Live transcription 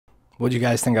Would you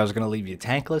guys think I was going to leave you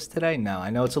tankless today? No,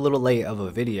 I know it's a little late of a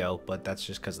video, but that's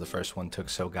just because the first one took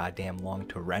so goddamn long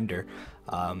to render.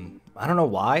 I don't know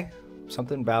why.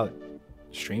 Something about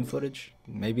stream footage.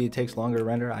 Maybe it takes longer to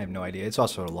render. I have no idea. It's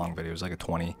also a long video. It was like a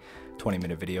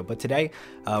 20-minute video. But today,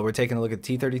 we're taking a look at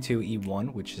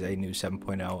T32e1, which is a new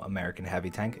 7.0 American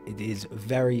heavy tank. It is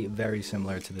very, very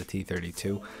similar to the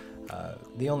T32.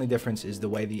 The only difference is the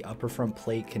way the upper front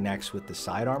plate connects with the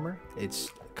side armor.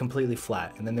 It's completely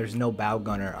flat, and then there's no bow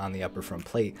gunner on the upper front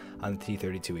plate on the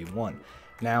T32e1.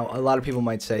 Now, a lot of people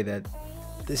might say that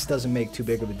this doesn't make too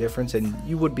big of a difference, and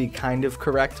you would be kind of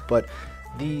correct, but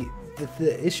the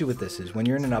issue with this is when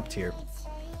you're in an up tier,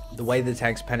 the way the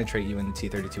tanks penetrate you in the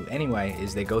T32 anyway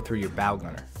is they go through your bow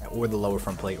gunner or the lower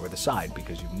front plate or the side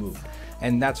because you've moved.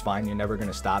 And that's fine. You're never going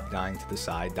to stop dying to the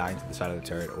side of the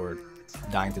turret, or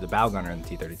dying to the bow gunner in the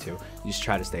T32. You just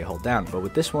try to stay hull down. But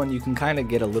with this one, you can kind of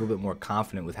get a little bit more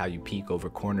confident with how you peek over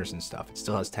corners and stuff. It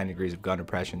still has 10 degrees of gun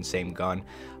depression, same gun.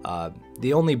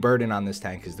 The only burden on this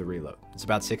tank is the reload. It's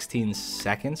about 16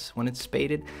 seconds when it's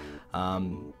spaded.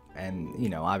 And, you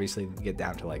know, obviously get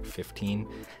down to like 15,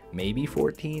 maybe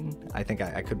 14. I think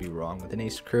I could be wrong with an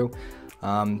ace crew.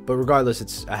 But regardless,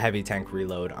 it's a heavy tank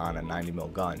reload on a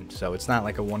 90mm gun. So it's not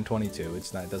like a 122.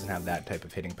 It doesn't have that type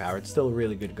of hitting power. It's still a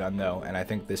really good gun, though. And I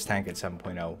think this tank at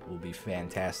 7.0 will be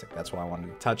fantastic. That's why I wanted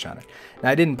to touch on it. Now,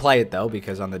 I didn't play it, though,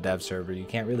 because on the dev server, you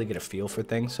can't really get a feel for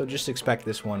things. So just expect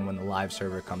this one when the live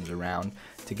server comes around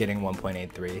to getting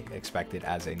 1.83. Expect it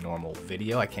as a normal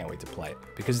video. I can't wait to play it.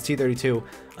 Because the T32,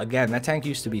 again, that tank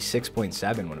used to be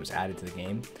 6.7 when it was added to the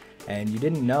game. And you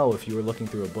didn't know if you were looking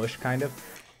through a bush, kind of,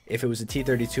 if it was a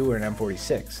T32 or an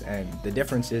M46. And the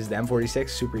difference is the M46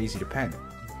 super easy to pen.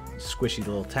 Squishy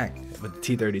little tank. With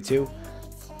the T32,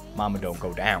 mama don't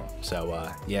go down.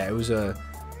 So yeah, it was a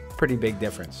pretty big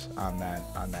difference on that.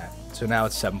 So now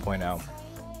it's 7.0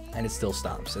 and it still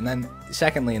stomps. And then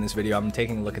secondly in this video, I'm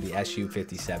taking a look at the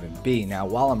SU-57B. Now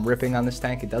while I'm ripping on this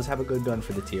tank, it does have a good gun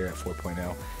for the tier at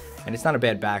 4.0. And it's not a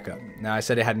bad backup. Now, I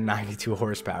said it had 92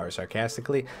 horsepower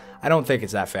sarcastically. I don't think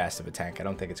it's that fast of a tank. I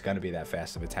don't think it's going to be that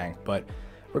fast of a tank. But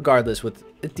regardless, with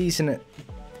a decent,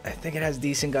 I think it has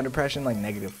decent gun depression, like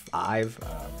 -5.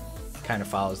 Kind of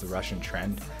follows the Russian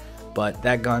trend. But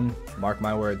that gun, mark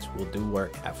my words, will do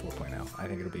work at 4.0. I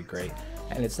think it'll be great.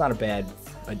 And it's not a bad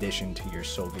addition to your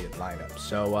Soviet lineup.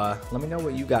 So let me know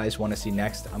what you guys want to see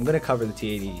next. I'm going to cover the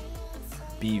T80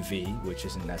 BV, which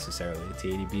isn't necessarily the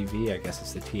T80 BV. I guess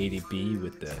it's the T80B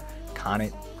with the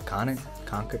Connet. I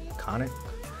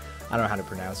don't know how to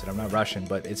pronounce it. I'm not Russian,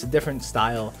 but it's a different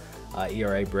style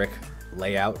ERA brick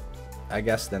layout, I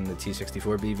guess, than the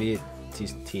T64 BV.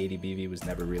 T80 BV was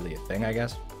never really a thing, I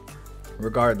guess.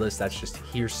 Regardless, that's just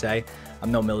hearsay.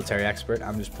 I'm no military expert.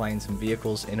 I'm just playing some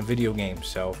vehicles in a video game.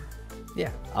 So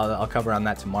yeah, I'll cover on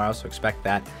that tomorrow, so expect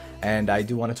that. And I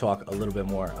do want to talk a little bit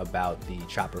more about the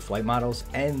chopper flight models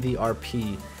and the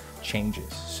RP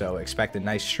changes. So expect a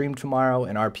nice stream tomorrow,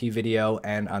 an RP video,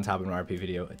 and on top of an RP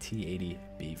video, a T80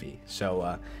 BV.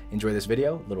 So enjoy this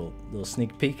video, little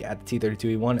sneak peek at the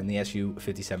T32e1 and the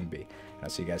SU-57B. And I'll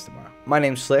see you guys tomorrow. My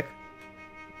name's Slick.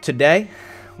 Today,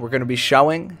 we're going to be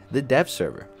showing the dev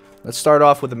server. Let's start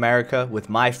off with America, with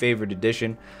my favorite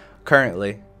edition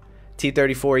currently,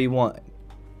 T34e1.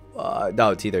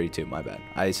 No, T32, my bad.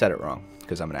 I said it wrong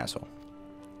because I'm an asshole.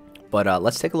 But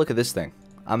let's take a look at this thing.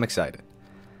 I'm excited.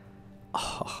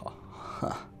 Oh,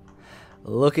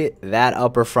 look at that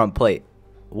upper front plate.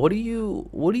 What are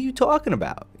you talking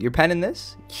about? You're penning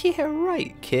this? Yeah,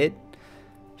 right, kid.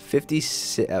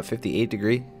 58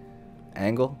 degree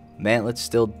angle. Mantlet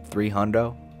still 3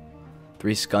 hundo.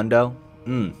 3 scundo.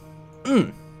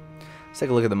 Let's take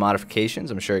a look at the modifications.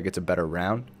 I'm sure it gets a better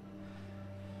round.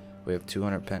 We have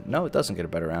 200 pen. No, it doesn't get a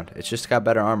better round. It's just got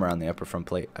better armor on the upper front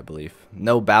plate, I believe.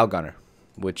 No bow gunner,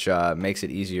 which makes it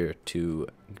easier to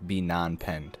be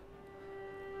non-penned.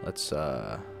 Let's,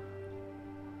 hold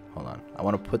on. I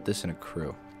want to put this in a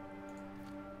crew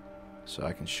so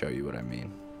I can show you what I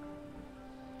mean.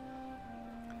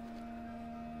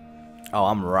 Oh,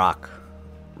 I'm rock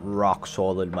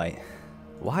solid, mate.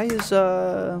 Why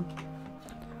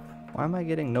am I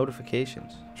getting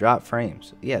notifications? Drop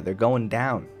frames. Yeah, they're going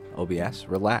down. OBS,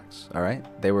 relax, all right?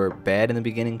 They were bad in the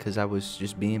beginning because I was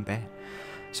just being bad.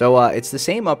 So it's the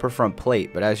same upper front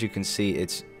plate, but as you can see,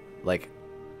 it's like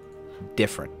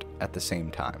different at the same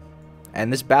time.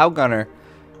 And this bow gunner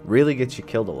really gets you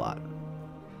killed a lot.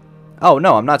 Oh,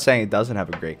 no, I'm not saying it doesn't have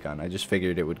a great gun. I just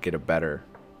figured it would get a better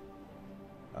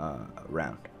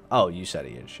round. Oh, you said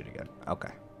it should have gun.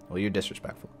 Okay. Well, you're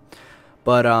disrespectful.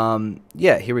 But,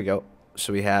 yeah, here we go.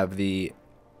 So we have the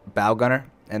bow gunner.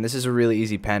 And this is a really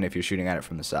easy pen if you're shooting at it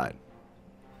from the side.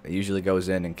 It usually goes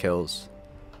in and kills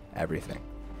everything.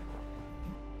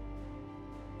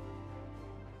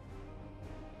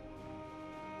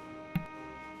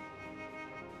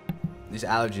 These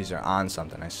allergies are on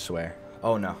something, I swear.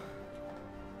 Oh no.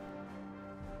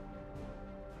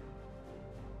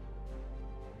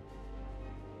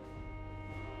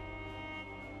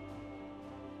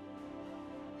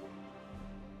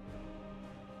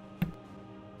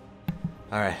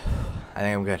 Alright, I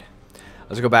think I'm good.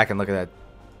 Let's go back and look at that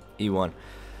E1.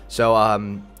 So,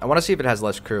 I want to see if it has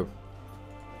less crew.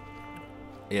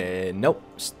 Yeah, nope.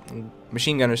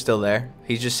 Machine gunner's still there.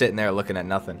 He's just sitting there looking at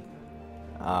nothing.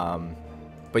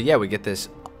 But yeah, we get this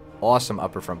awesome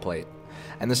upper front plate.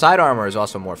 And the side armor is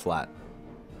also more flat.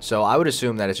 So I would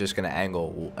assume that it's just going to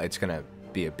angle. It's going to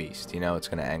be a beast, you know? It's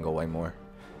going to angle way more.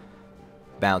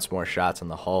 Bounce more shots on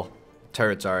the hull.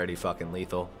 Turret's already fucking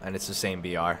lethal. And it's the same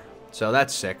BR. So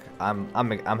that's sick. I'm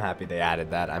happy they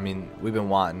added that. I mean, we've been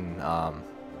wanting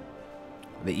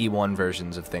the E1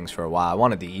 versions of things for a while. I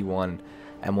wanted the E1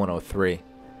 M103,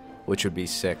 which would be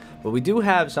sick. But we do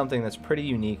have something that's pretty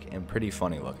unique and pretty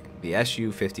funny looking. The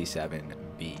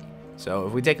SU-57B. So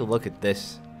if we take a look at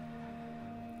this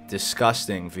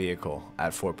disgusting vehicle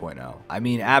at 4.0. I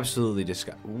mean, absolutely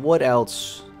disgusting. What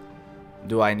else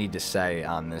do I need to say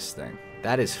on this thing?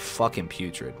 That is fucking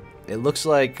putrid. It looks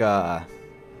like, this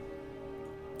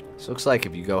looks like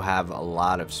if you go have a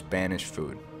lot of Spanish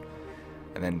food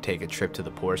and then take a trip to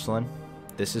the porcelain,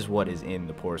 this is what is in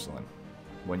the porcelain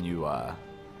when you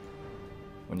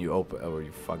open or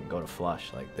you fucking go to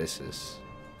flush. Like, this is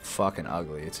fucking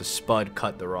ugly. It's a spud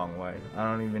cut the wrong way. I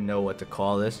don't even know what to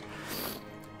call this.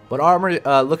 But armor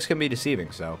looks can be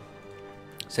deceiving, so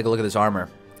let's take a look at this armor.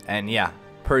 And yeah,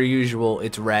 per usual,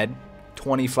 it's red.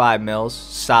 25 mils,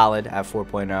 solid at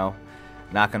 4.0.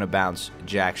 Not gonna bounce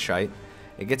jack shite.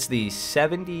 It gets the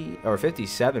 70 or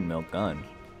 57 mil gun.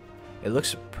 It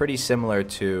looks pretty similar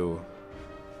to,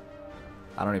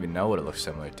 I don't even know what it looks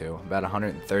similar to. About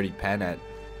 130 pen at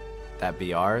that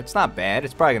BR. It's not bad.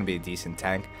 It's probably gonna be a decent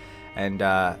tank. And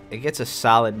it gets a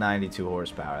solid 92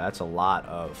 horsepower. That's a lot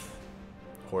of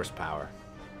horsepower.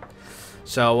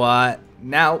 So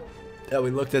now that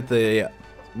we looked at the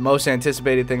most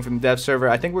anticipated thing from the dev server,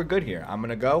 I think we're good here. I'm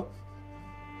gonna go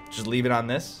just leave it on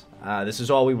this. This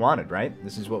is all we wanted, right?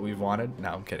 This is what we've wanted. No,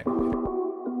 I'm kidding.